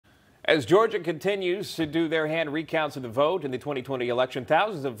As Georgia continues to do their hand recounts of the vote in the 2020 election,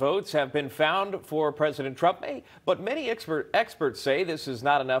 thousands of votes have been found for President Trump. But many experts say this is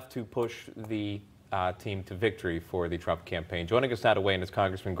not enough to push the team to victory for the Trump campaign. Joining us now to weigh in is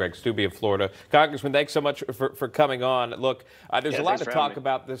Congressman Greg Steube of Florida. Congressman, thanks so much for coming on. Look, there's a lot to talk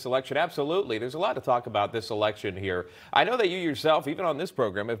about this election. Absolutely. There's a lot to talk about this election here. I know that you yourself, even on this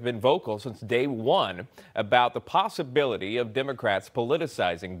program, have been vocal since day one about the possibility of Democrats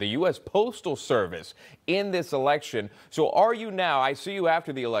politicizing the U.S. Postal Service in this election. So are you now, I see you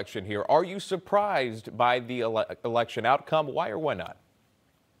after the election here, are you surprised by the election outcome? Why or why not?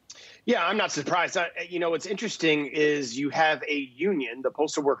 Yeah, I'm not surprised. What's interesting is you have a union, the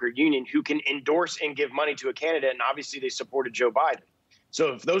Postal Worker Union, who can endorse and give money to a candidate, and obviously they supported Joe Biden.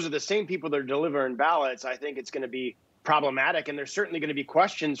 So if those are the same people that are delivering ballots, I think it's going to be problematic, and there's certainly going to be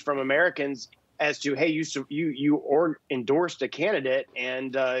questions from Americans as to, hey, you endorsed a candidate,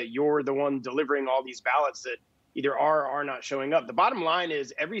 and you're the one delivering all these ballots that either are or are not showing up. The bottom line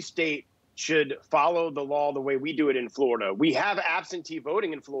is every state should follow the law the way we do it in Florida. We have absentee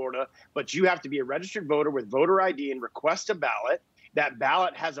voting in Florida, but you have to be a registered voter with voter ID and request a ballot. That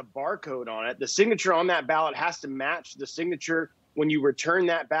ballot has a barcode on it. The signature on that ballot has to match the signature when you return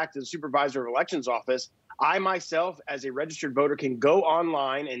that back to the supervisor of elections office. I myself, as a registered voter, can go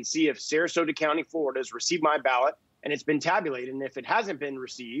online and see if Sarasota County, Florida, has received my ballot and it's been tabulated. And if it hasn't been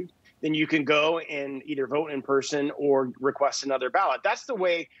received, then you can go and either vote in person or request another ballot. That's the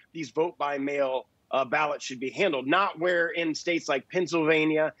way these vote by mail ballots should be handled, not where in states like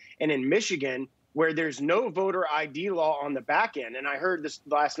Pennsylvania and in Michigan, where there's no voter ID law on the back end. And I heard this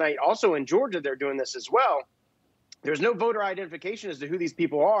last night also in Georgia, they're doing this as well. There's no voter identification as to who these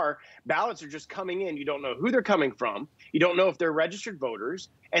people are. Ballots are just coming in. You don't know who they're coming from. You don't know if they're registered voters,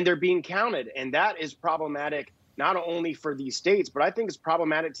 and they're being counted. And that is problematic, not only for these states, but I think it's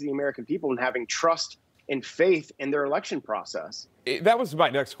problematic to the American people in having trust and faith in their election process. That was my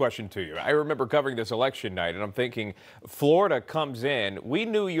next question to you. I remember covering this election night, and I'm thinking, Florida comes in. We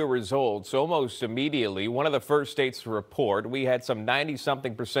knew your results almost immediately. One of the first states to report. We had some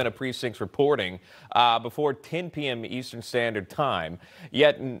 90-something% of precincts reporting before 10 p.m. Eastern Standard Time.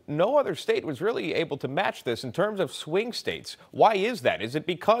 Yet no other state was really able to match this in terms of swing states. Why is that? Is it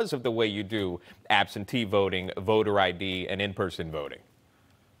because of the way you do absentee voting, voter ID, and in-person voting?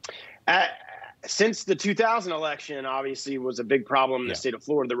 Since the 2000 election, obviously, was a big problem in the state of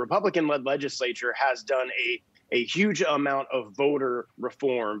Florida, the Republican-led legislature has done a huge amount of voter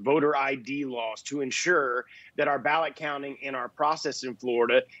reform, voter ID laws to ensure that our ballot counting and our process in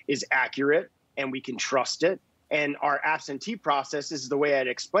Florida is accurate and we can trust it. And our absentee process is the way I'd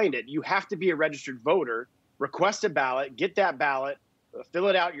explained it. You have to be a registered voter, request a ballot, get that ballot, fill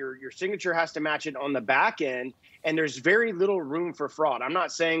it out. Your signature has to match it on the back end. And there's very little room for fraud. I'm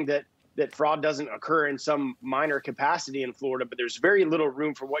not saying that fraud doesn't occur in some minor capacity in Florida, but there's very little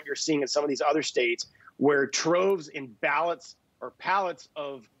room for what you're seeing in some of these other states where troves and ballots or pallets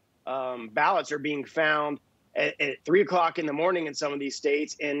of ballots are being found at 3 o'clock in the morning in some of these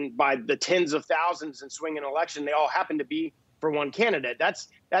states. And by the tens of thousands in swinging election, they all happen to be for one candidate.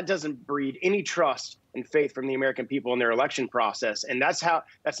 That doesn't breed any trust and faith from the American people in their election process. And that's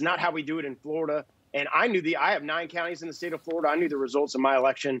not how we do it in Florida. And I have 9 counties in the state of Florida. I knew the results of my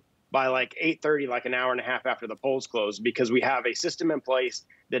election by like 8:30, like an hour and a half after the polls closed, because we have a system in place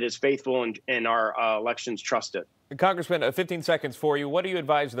that is faithful and our elections trusted. Congressman, 15 seconds for you. What do you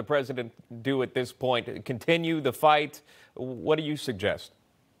advise the president do at this point? Continue the fight? What do you suggest?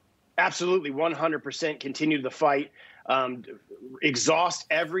 Absolutely, 100% continue the fight. Exhaust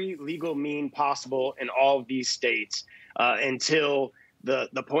every legal mean possible in all of these states until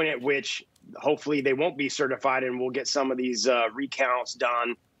the point at which hopefully they won't be certified, and we'll get some of these recounts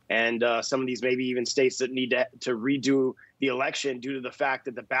done. And some of these maybe even states that need to redo the election due to the fact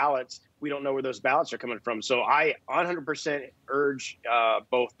that the ballots, we don't know where those ballots are coming from. So I 100% urge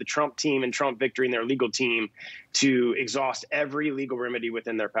both the Trump team and Trump Victory and their legal team to exhaust every legal remedy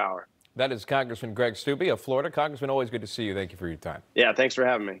within their power. That is Congressman Greg Steube of Florida. Congressman, always good to see you. Thank you for your time. Yeah, thanks for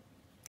having me.